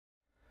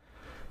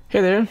Hey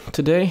there,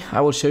 today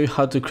I will show you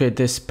how to create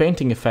this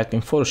painting effect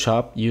in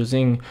Photoshop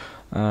using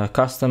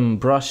custom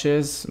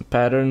brushes,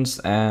 patterns,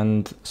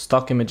 and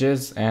stock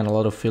images and a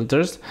lot of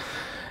filters.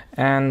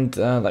 And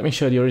let me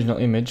show you the original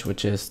image,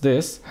 which is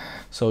this.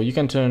 So you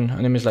can turn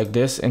an image like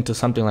this into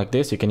something like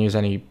this. You can use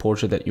any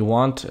portrait that you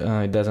want.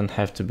 It doesn't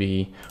have to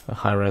be a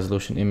high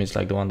resolution image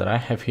like the one that I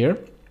have here.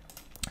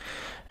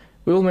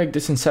 We will make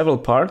this in several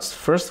parts.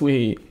 First,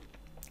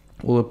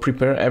 we'll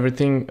prepare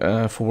everything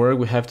for work.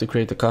 We have to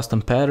create a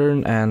custom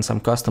pattern and some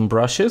custom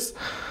brushes,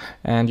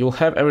 and you'll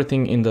have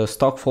everything in the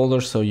stock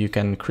folder, so you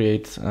can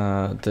create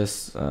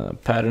this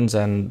patterns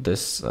and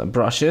this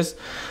brushes.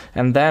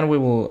 And then we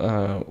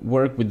will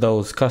work with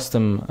those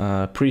custom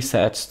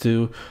presets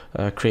to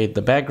create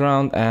the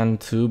background and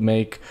to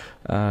make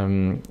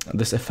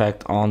this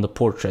effect on the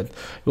portrait.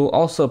 We'll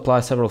also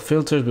apply several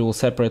filters. We will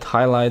separate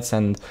highlights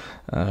and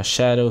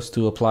shadows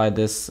to apply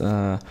this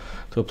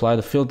to apply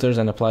the filters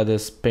and apply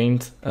this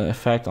paint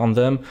effect on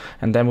them,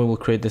 and then we will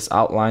create these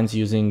outlines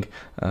using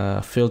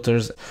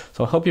filters.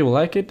 So I hope you will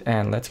like it,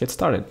 and let's get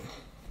started.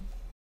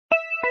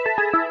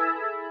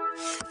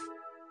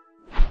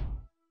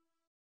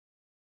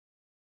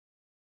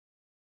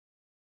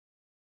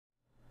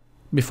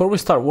 Before we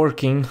start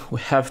working, we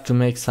have to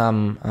make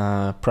some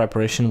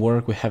preparation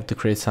work. We have to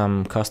create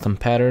some custom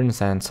patterns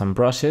and some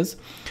brushes.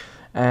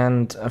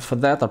 And for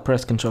that, I'll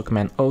press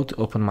Ctrl+Command+O to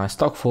open my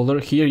stock folder.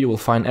 Here you will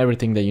find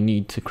everything that you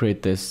need to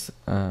create this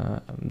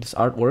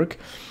artwork.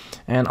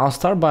 And I'll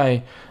start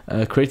by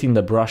creating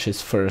the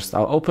brushes first.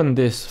 I'll open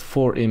these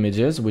 4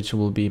 images, which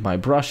will be my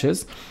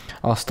brushes.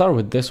 I'll start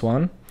with this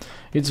one.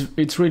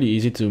 It's really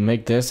easy to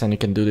make this, and you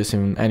can do this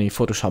in any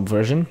Photoshop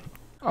version.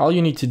 All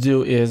you need to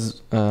do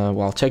is,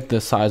 check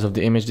the size of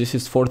the image. This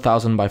is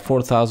 4000 by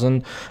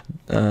 4000.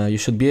 You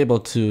should be able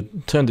to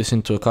turn this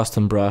into a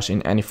custom brush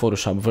in any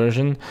Photoshop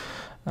version.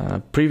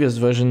 Previous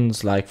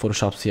versions like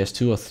Photoshop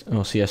CS2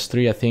 or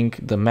CS3, I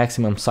think the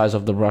maximum size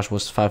of the brush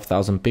was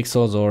 5000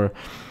 pixels or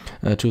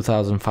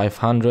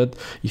 2500.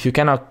 If you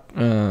cannot,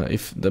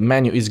 if the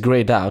menu is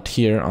grayed out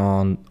here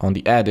on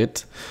the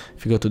edit,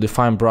 if you go to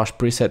define brush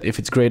preset, if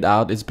it's grayed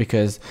out, it's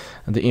because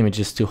the image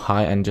is too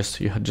high and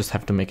you just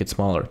have to make it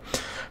smaller.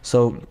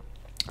 So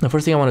the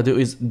first thing I want to do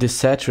is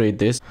desaturate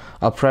this.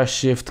 I'll press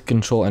Shift,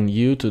 Control, and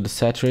U to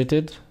desaturate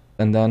it,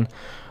 and then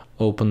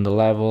open the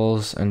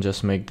levels and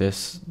just make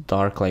this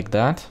dark like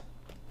that.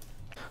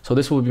 So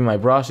this will be my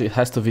brush. It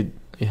has to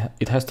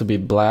be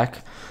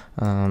black,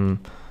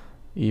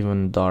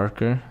 even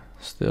darker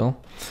still,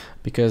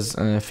 because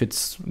if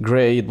it's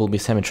gray it will be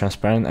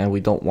semi-transparent and we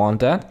don't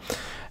want that.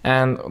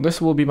 And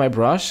this will be my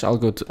brush. I'll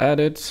go to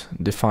Edit,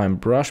 Define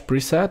Brush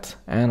Preset,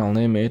 and I'll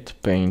name it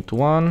Paint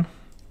 1.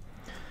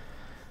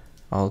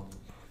 I'll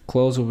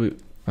close it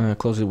with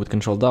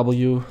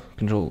Ctrl+W,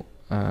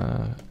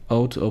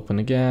 Ctrl+O to open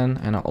again,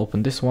 and I'll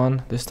open this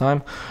one this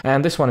time.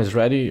 And this one is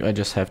ready. I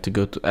just have to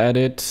go to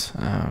Edit,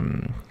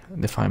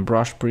 Define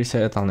Brush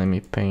Preset. I'll name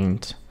it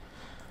Paint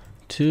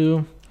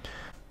 2.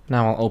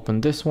 Now I'll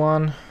open this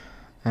one,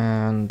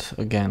 and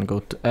again go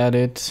to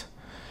Edit,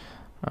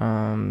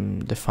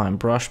 Define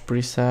Brush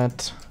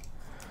Preset,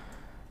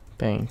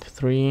 Paint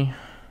 3,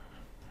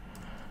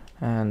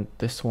 and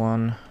this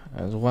one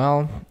as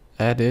well.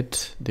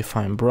 Edit,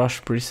 Define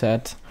Brush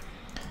Preset,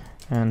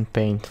 and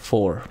Paint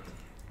 4.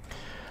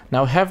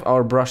 Now we have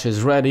our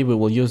brushes ready. We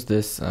will use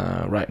this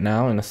right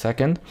now in a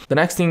second. The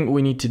next thing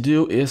we need to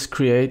do is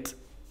create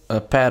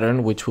a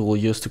pattern which we will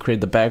use to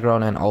create the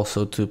background and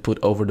also to put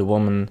over the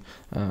woman,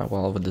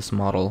 over this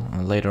model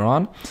later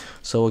on.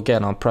 So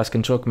again, I'll press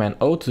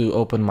Ctrl+Command+O to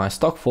open my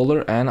stock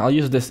folder, and I'll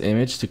use this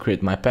image to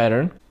create my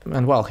pattern.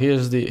 And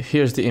here's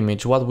the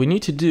image. What we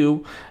need to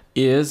do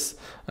is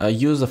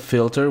use a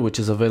filter which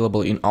is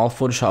available in all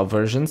Photoshop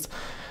versions,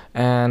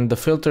 and the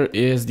filter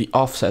is the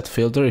offset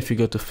filter. If you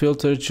go to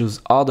Filter, choose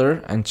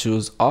Other, and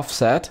choose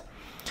Offset,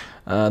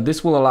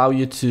 this will allow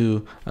you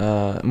to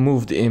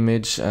move the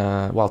image,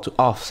 to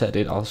offset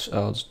it. I'll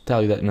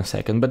tell you that in a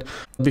second. But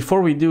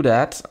before we do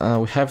that,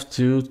 we have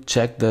to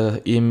check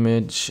the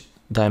image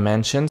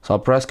dimension. So I'll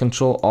press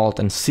Ctrl+Alt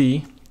and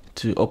C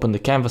to open the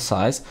canvas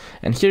size,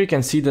 and here you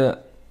can see the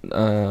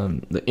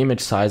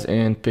image size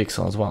in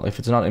pixels. Well, if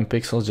it's not in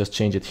pixels, just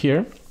change it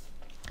here.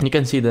 And you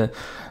can see that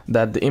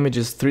the image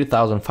is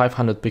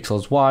 3500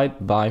 pixels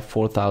wide by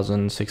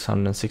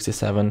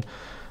 4667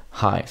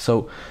 high.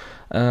 So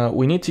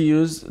we need to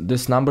use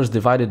this numbers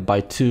divided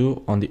by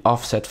 2 on the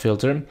offset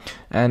filter,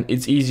 and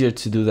it's easier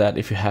to do that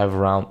if you have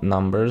round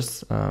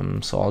numbers.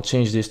 So I'll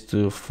change this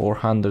to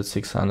 400,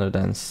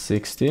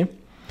 660.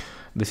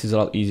 This is a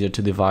lot easier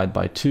to divide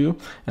by 2,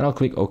 and I'll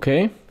click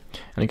OK.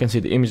 And you can see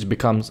the image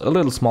becomes a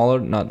little smaller,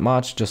 not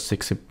much, just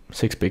 6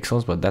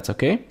 pixels, but that's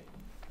okay.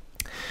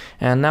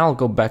 And now I'll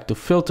go back to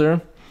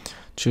Filter,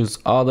 choose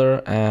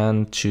Other,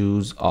 and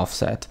choose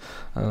Offset.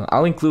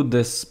 I'll include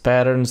this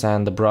patterns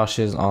and the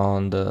brushes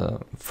on the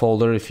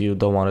folder if you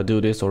don't want to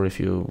do this or if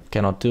you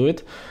cannot do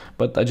it,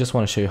 but I just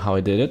want to show you how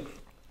I did it.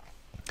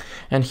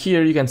 And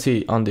here you can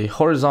see on the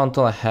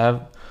horizontal I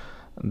have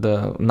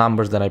the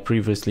numbers that I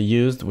previously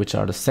used, which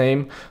are the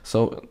same.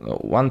 So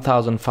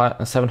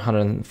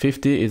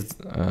 1750 is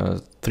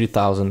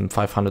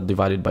 3500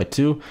 divided by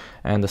 2,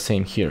 and the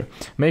same here.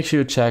 Make sure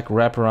you check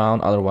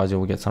wraparound, otherwise you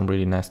will get some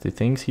really nasty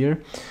things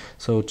here.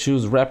 So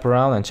choose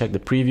wraparound and check the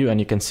preview, and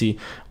you can see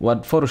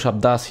what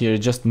Photoshop does here. It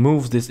just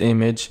moves this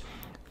image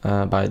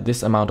by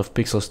this amount of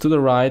pixels to the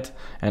right,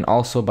 and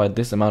also by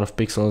this amount of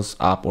pixels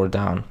up or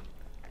down.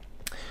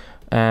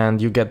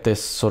 And you get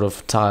this sort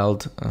of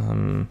tiled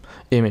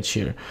image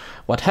here.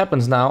 What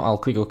happens now, I'll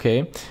click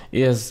OK,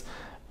 is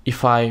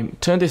if I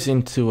turn this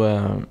into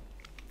a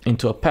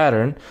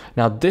pattern,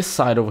 now this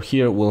side over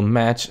here will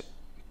match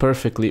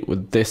perfectly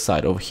with this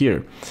side over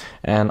here,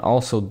 and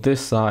also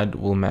this side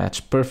will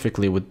match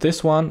perfectly with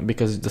this one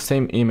because it's the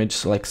same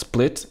image, like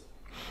split,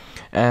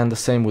 and the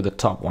same with the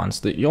top ones.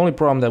 The only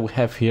problem that we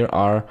have here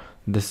are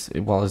this,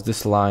 well, is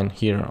this line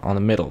here on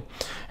the middle,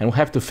 and we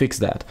have to fix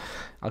that.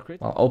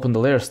 I'll open the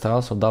layer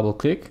style, so double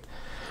click,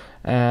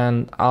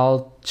 and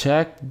I'll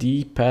check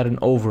the pattern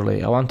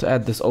overlay. I want to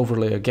add this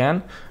overlay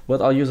again,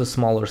 but I'll use a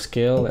smaller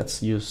scale.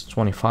 Let's use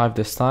 25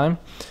 this time,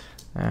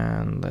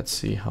 and let's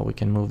see how we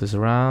can move this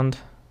around.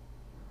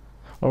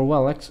 Or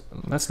well,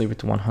 let's leave it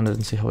to 100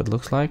 and see how it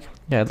looks like.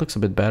 Yeah, it looks a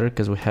bit better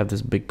because we have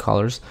these big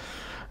colors,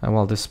 and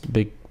well, this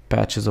big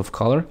patches of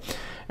color.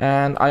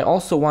 And I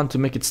also want to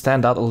make it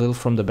stand out a little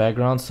from the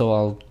background, so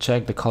I'll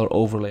check the color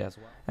overlay as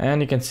well.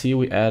 And you can see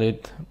we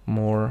added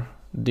more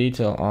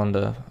detail on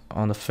the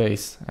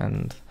face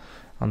and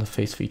on the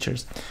face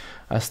features.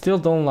 I still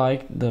don't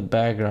like the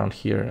background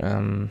here.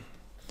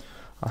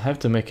 I'll have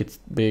to make it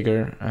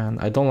bigger, and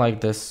I don't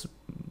like this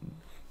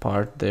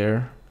part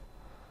there.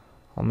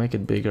 I'll make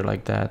it bigger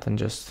like that and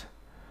just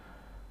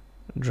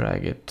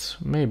drag it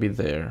maybe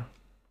there.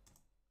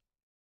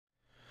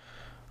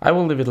 I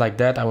will leave it like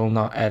that. I will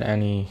not add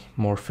any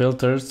more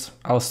filters.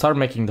 I'll start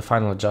making the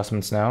final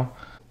adjustments now.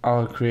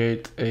 I'll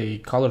create a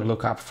color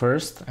lookup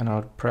first, and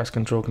I'll press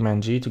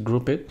Ctrl+Command+G to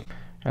group it,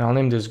 and I'll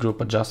name this group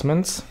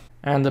adjustments.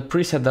 And the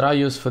preset that I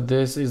use for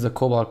this is the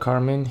Cobalt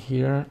Carmine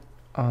here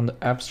on the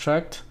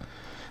abstract,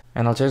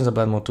 and I'll change the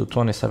blend mode to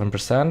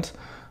 27%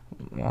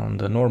 on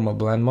the normal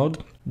blend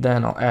mode.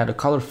 Then I'll add a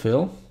color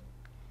fill,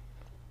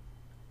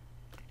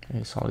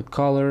 a solid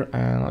color,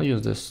 and I'll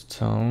use this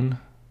tone.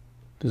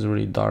 This is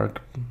really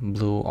dark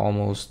blue,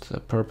 almost a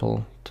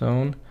purple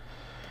tone.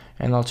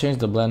 And I'll change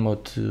the blend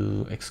mode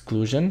to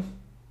exclusion.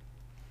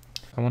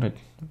 I want it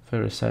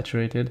very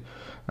saturated.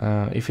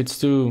 If it's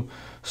too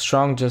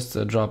strong, just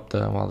drop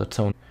the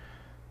tone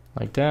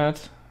like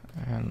that,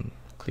 and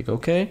click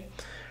OK.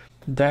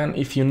 Then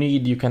if you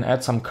need, you can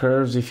add some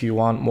curves if you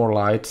want more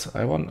light.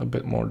 I want a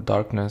bit more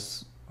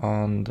darkness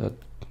on the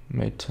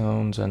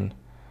mid-tones and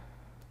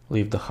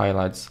leave the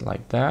highlights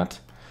like that.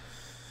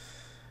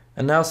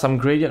 And now some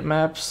gradient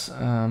maps.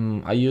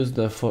 I use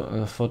the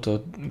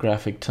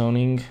photographic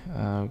toning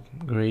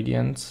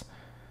gradients.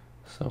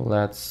 So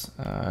let's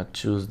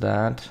choose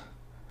that,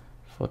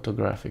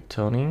 photographic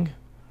toning.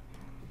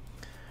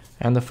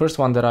 And the first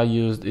one that I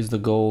used is the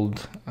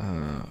gold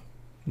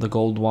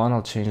one.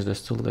 I'll change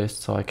this to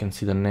list so I can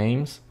see the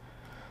names.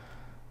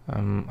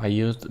 I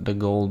used the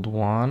gold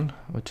one,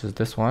 which is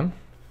this one.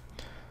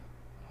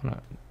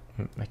 I'm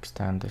gonna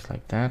extend this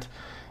like that.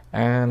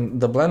 And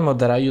the blend mode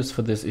that I use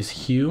for this is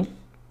hue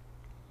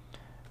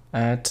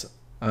at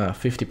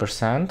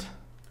 50%.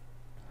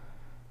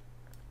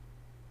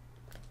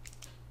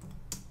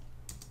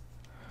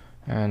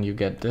 And you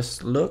get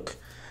this look.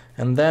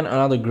 And then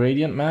another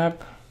gradient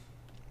map,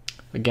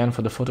 again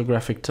for the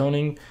photographic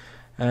toning.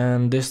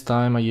 And this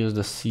time I use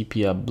the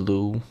sepia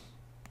blue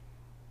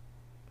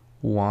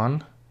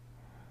one.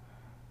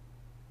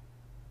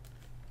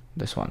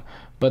 This one.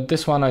 But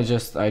this one I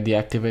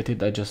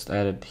deactivated. I just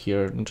added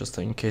here just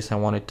in case I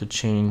wanted to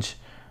change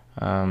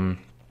the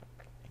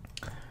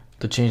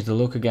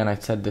look again. I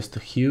set this to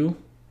hue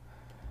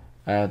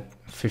at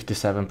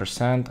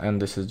 57%,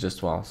 and this is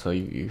just, well, so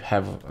you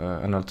have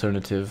an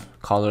alternative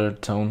color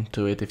tone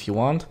to it if you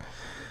want.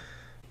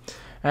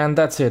 And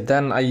that's it.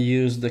 Then I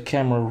use the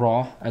camera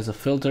raw as a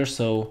filter.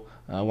 So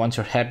once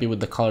you're happy with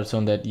the color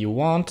tone that you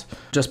want,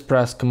 just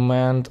press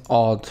Command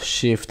Alt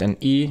Shift and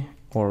E,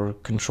 or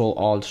Control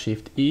Alt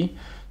Shift E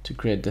to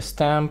create the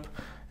stamp.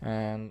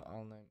 And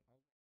I'll name